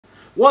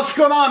What's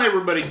going on,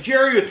 everybody?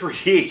 Jerry with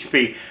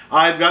 3HP.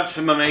 I've got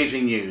some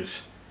amazing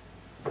news.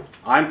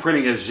 I'm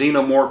printing a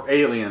Xenomorph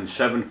alien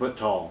 7 foot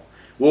tall.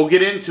 We'll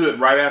get into it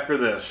right after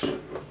this.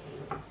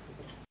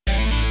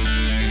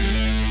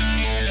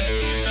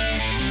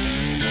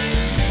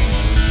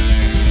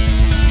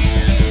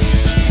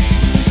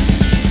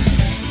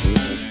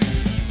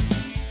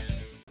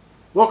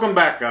 Welcome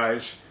back,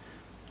 guys.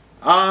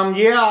 I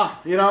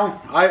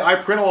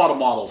print a lot of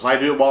models. I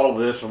do a lot of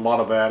this and a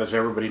lot of that, as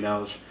everybody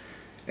knows.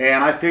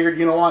 And I figured,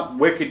 you know what,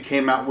 Wicked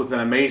came out with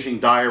an amazing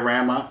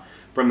diorama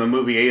from the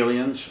movie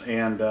Aliens,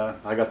 and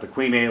I got the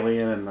Queen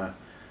Alien and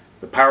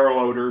the Power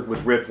Loader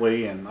with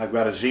Ripley, and I've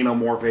got a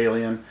Xenomorph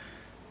alien,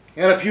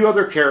 and a few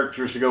other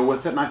characters to go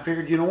with it, and I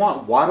figured, you know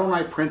what, why don't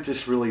I print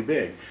this really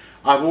big?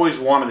 I've always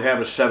wanted to have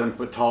a 7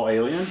 foot tall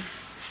alien.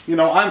 You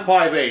know, I'm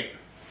 5'8".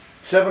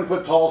 7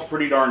 foot tall is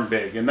pretty darn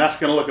big, and that's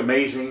going to look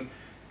amazing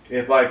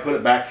if I put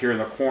it back here in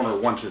the corner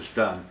once it's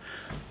done.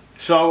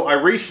 So I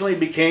recently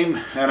became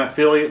an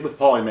affiliate with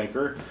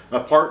Polymaker.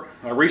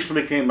 I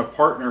recently became a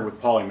partner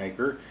with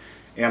Polymaker,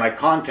 and I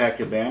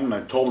contacted them and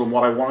I told them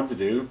what I wanted to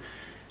do.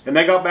 And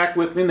they got back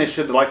with me and they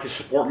said they'd like to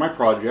support my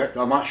project.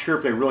 I'm not sure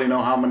if they really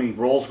know how many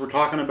rolls we're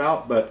talking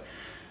about, but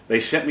they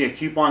sent me a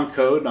coupon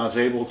code and I was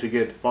able to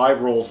get 5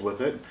 rolls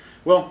with it.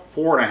 Well,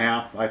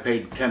 4.5. I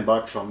paid 10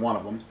 bucks on one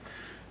of them.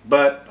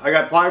 But I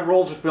got 5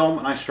 rolls of film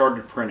and I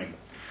started printing.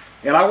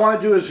 And I want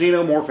to do a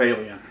Xenomorph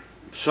alien.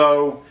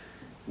 So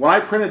when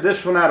I printed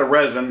this one out of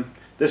resin,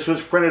 this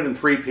was printed in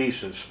 3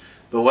 pieces.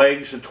 The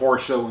legs, the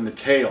torso, and the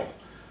tail.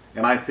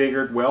 And I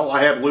figured, well,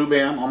 I have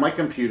Luban on my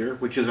computer,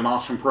 which is an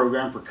awesome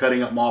program for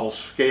cutting up models,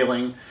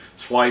 scaling,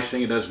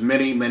 slicing. It does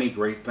many, many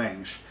great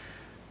things.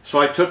 So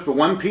I took the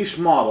one-piece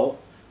model,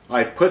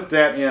 I put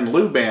that in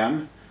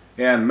Luban,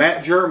 and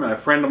Matt German, a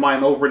friend of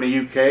mine over in the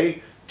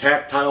UK,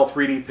 Tactile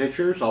 3D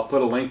Pictures, I'll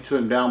put a link to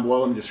him down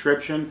below in the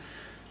description,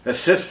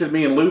 assisted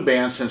me in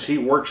Luban, since he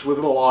works with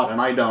it a lot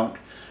and I don't,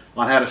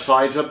 on how to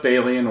size up the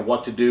alien and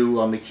what to do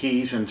on the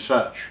keys and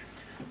such.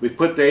 We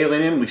put the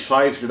alien in, we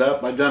sized it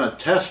up. I've done a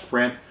test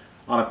print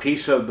on a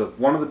piece of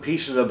one of the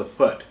pieces of the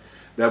foot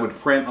that would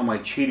print on my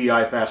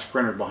GDI fast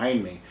printer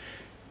behind me.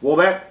 Well,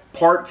 that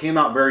part came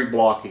out very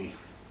blocky,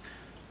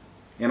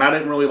 and I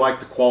didn't really like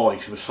the quality.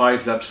 It was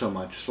sized up so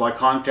much. So I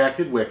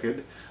contacted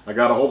Wicked. I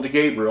got a hold of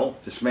Gabriel,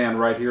 this man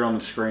right here on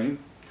the screen,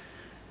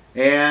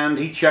 and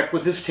he checked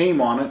with his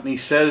team on it, and he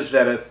says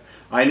that if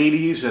I need to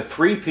use a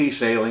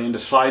 3-piece alien to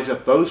size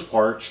up those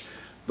parts,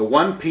 the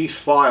 1-piece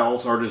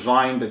files are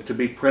designed to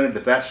be printed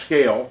at that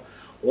scale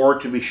or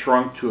to be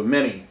shrunk to a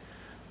mini.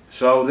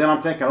 So then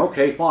I'm thinking,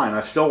 okay, fine,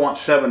 I still want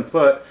 7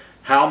 foot.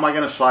 How am I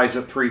going to size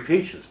up 3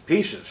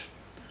 pieces?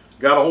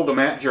 Got a hold of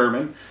Matt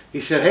German. He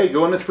said, hey,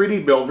 go into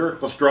 3D Builder.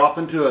 Let's drop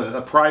into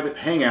a private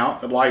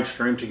hangout, a live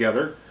stream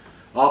together,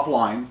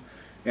 offline.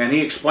 And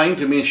he explained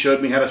to me and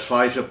showed me how to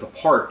size up the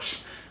parts.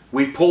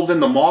 We pulled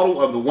in the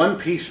model of the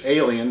 1-piece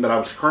alien that I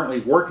was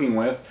currently working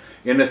with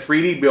in the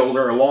 3D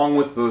Builder along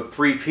with the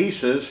 3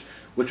 pieces,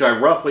 which I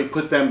roughly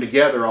put them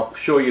together. I'll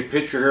show you a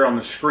picture here on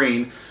the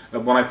screen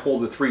of when I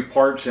pulled the 3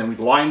 parts in. We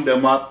lined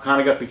them up,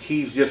 kind of got the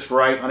keys just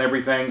right on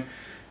everything,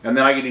 and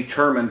then I could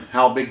determine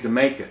how big to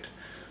make it.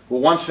 Well,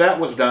 once that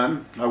was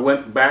done, I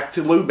went back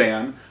to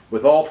Luban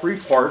with all 3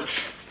 parts,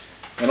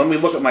 and let me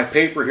look at my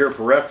paper here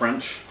for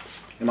reference,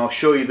 and I'll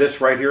show you this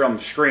right here on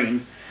the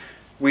screen.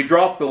 We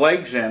dropped the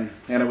legs in,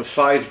 and it was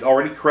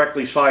already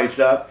correctly sized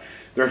up.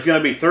 There's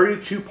going to be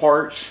 32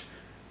 parts,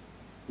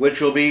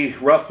 which will be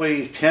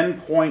roughly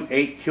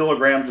 10.8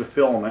 kilograms of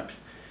filament.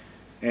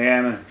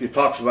 And it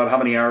talks about how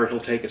many hours it'll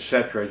take,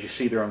 etc., as you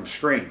see there on the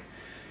screen.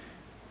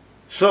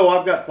 So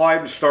I've got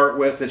 5 to start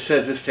with. It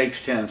says this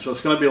takes 10. So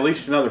it's going to be at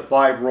least another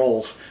 5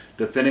 rolls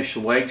to finish the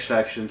leg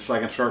section so I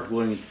can start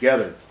gluing it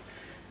together.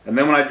 And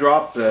then when I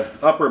drop the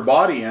upper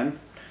body in,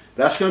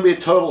 that's going to be a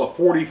total of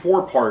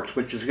 44 parts,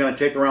 which is going to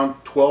take around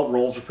 12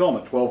 rolls of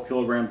filament, 12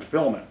 kilograms of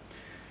filament.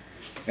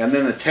 And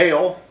then the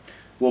tail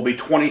will be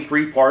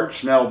 23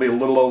 parts, and that'll be a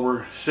little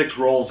over 6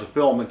 rolls of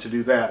filament to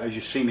do that, as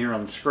you've seen here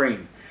on the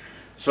screen.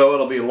 So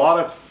it'll be a lot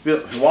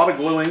of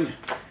gluing,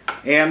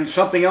 and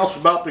something else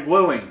about the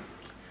gluing.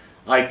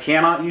 I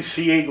cannot use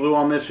CA glue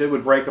on this. It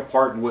would break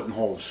apart and wouldn't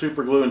hold.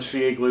 Super glue and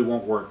CA glue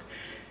won't work.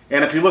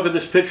 And if you look at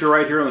this picture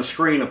right here on the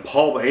screen of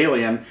Paul the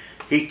alien,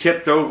 he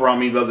tipped over on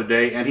me the other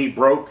day and he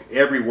broke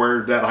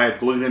everywhere that I had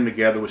glued him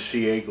together with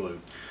CA glue.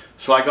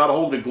 So I got a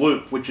hold of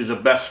Gloop, which is the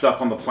best stuff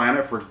on the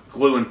planet for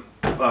gluing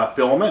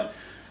filament.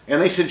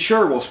 And they said,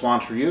 sure, we'll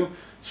sponsor you.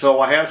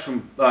 So I have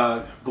some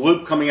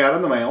Gloop coming out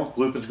in the mail.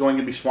 Gloop is going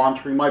to be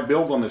sponsoring my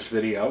build on this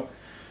video.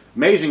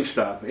 Amazing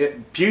stuff.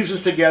 It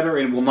fuses together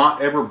and will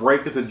not ever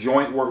break at the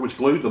joint where it was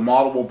glued. The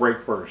model will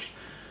break first.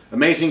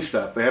 Amazing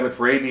stuff. They have it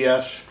for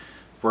ABS,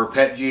 for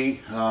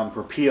PETG,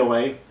 for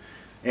PLA.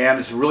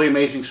 And it's really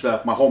amazing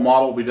stuff. My whole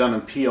model will be done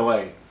in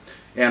PLA.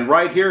 And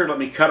right here, let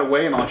me cut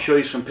away and I'll show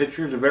you some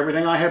pictures of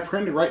everything I have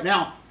printed right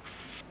now.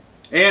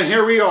 And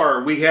here we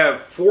are. We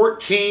have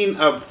 14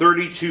 of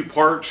 32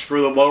 parts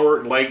for the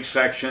lower leg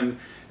section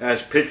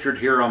as pictured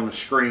here on the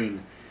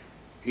screen.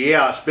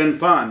 Yeah, it's been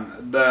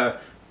fun. The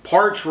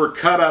parts were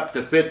cut up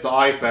to fit the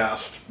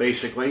iFast,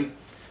 basically.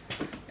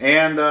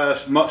 And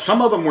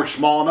some of them were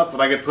small enough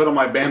that I could put on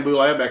my Bamboo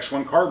Lab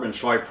X1 carbon,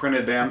 so I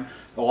printed them,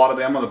 a lot of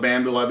them on the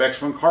Bamboo Lab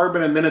X1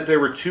 carbon, and then if they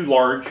were too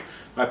large,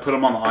 I put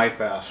them on the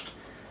iFast.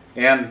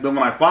 And then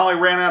when I finally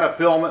ran out of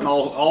filament and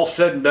all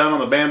said and done on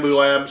the Bamboo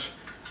Labs,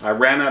 I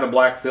ran out of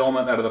black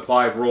filament out of the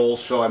 5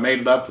 rolls, so I made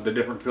it up with the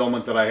different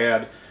filament that I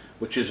had,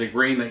 which is a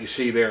green that you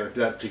see there,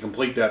 to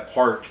complete that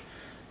part.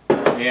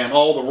 And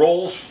all the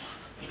rolls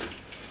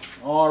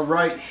are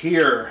right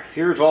here.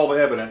 Here's all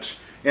the evidence.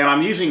 And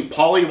I'm using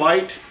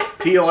Polylite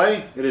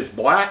PLA. It is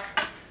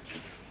black.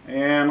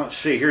 And let's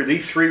see here,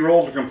 these 3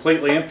 rolls are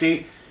completely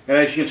empty. And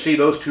as you can see,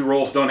 those 2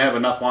 rolls don't have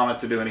enough on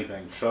it to do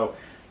anything. So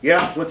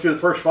yeah, went through the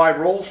first 5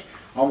 rolls.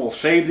 I will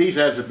save these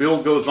as the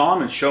build goes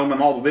on and show them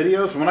in all the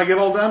videos. And when I get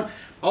all done,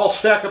 I'll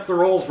stack up the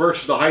rolls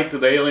versus the height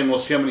of the alien. We'll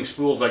see how many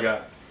spools I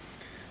got.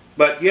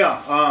 But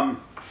yeah,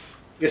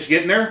 it's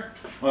getting there.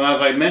 Well,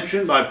 as I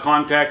mentioned, I've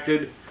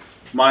contacted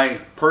my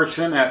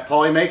person at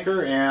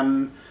Polymaker,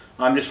 and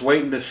I'm just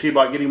waiting to see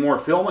about getting more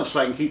filament so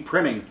I can keep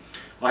printing.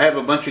 I have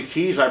a bunch of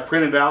keys I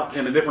printed out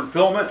in a different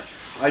filament.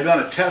 I've done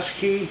a test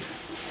key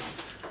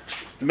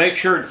to make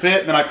sure it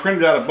fit, and then I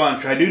printed out a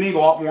bunch. I do need a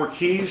lot more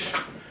keys.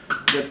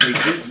 That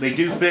they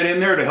do fit in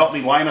there to help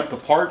me line up the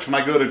parts when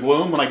I go to glue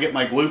them. When I get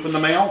my gloop in the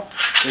mail,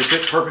 they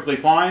fit perfectly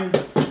fine.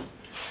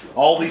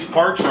 All these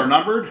parts are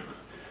numbered.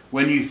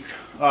 When you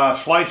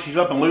slice these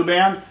up in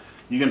Luban,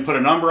 you can put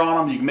a number on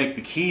them. You can make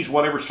the keys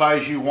whatever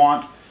size you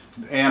want.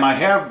 And I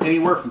have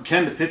anywhere from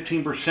 10 to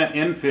 15%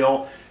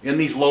 infill in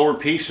these lower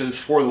pieces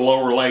for the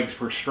lower legs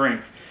for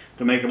strength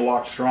to make it a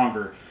lot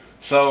stronger.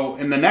 So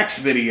in the next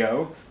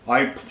video,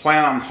 I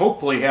plan on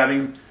hopefully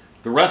having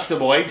the rest of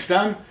the legs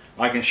done.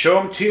 I can show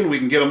them to you and we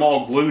can get them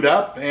all glued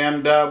up,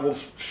 and we'll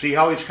see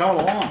how he's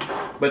coming along.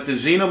 But the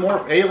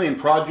Xenomorph Alien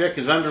project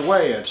is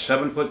underway at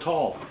 7 foot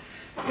tall.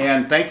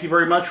 And thank you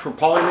very much for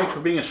Polymaker for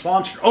being a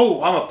sponsor.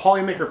 Oh, I'm a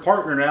Polymaker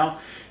partner now,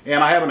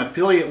 and I have an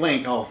affiliate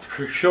link. I'll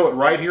show it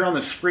right here on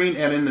the screen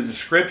and in the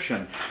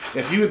description.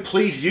 If you would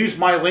please use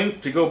my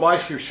link to go buy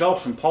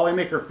yourself some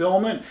Polymaker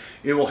filament,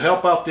 it will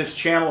help out this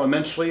channel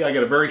immensely. I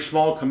get a very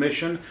small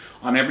commission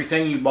on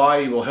everything you buy.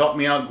 It will help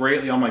me out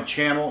greatly on my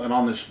channel and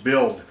on this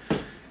build.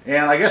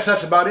 And I guess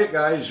that's about it,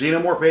 guys.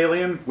 Xenomorph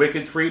Alien,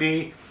 Wicked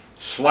 3D,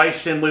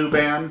 sliced in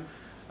Luban.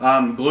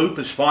 Gloop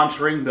is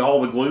sponsoring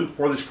all the glue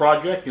for this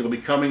project. It'll be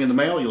coming in the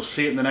mail. You'll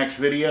see it in the next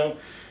video.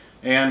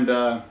 And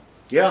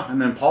yeah,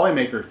 and then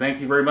Polymaker, thank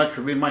you very much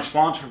for being my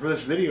sponsor for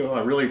this video.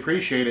 I really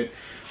appreciate it.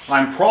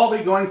 I'm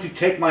probably going to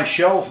take my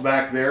shelves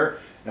back there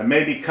and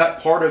maybe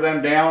cut part of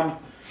them down.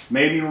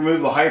 Maybe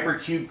remove the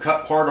Hypercube,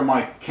 cut part of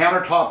my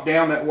countertop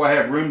down. That way I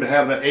have room to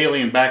have that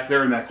alien back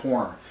there in that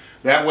corner.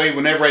 That way,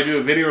 whenever I do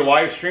a video or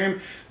live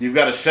stream, you've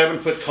got a 7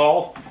 foot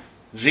tall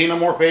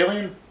Xenomorph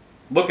Alien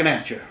looking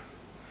at you.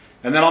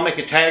 And then I'll make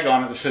a tag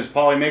on it that says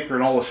Polymaker,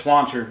 and all the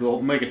sponsors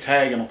will make a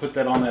tag and I'll put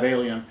that on that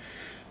alien.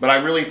 But I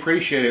really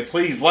appreciate it.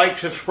 Please like,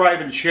 subscribe,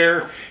 and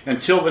share.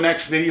 Until the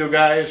next video,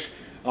 guys,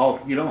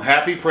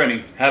 happy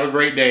printing. Have a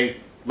great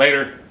day.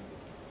 Later.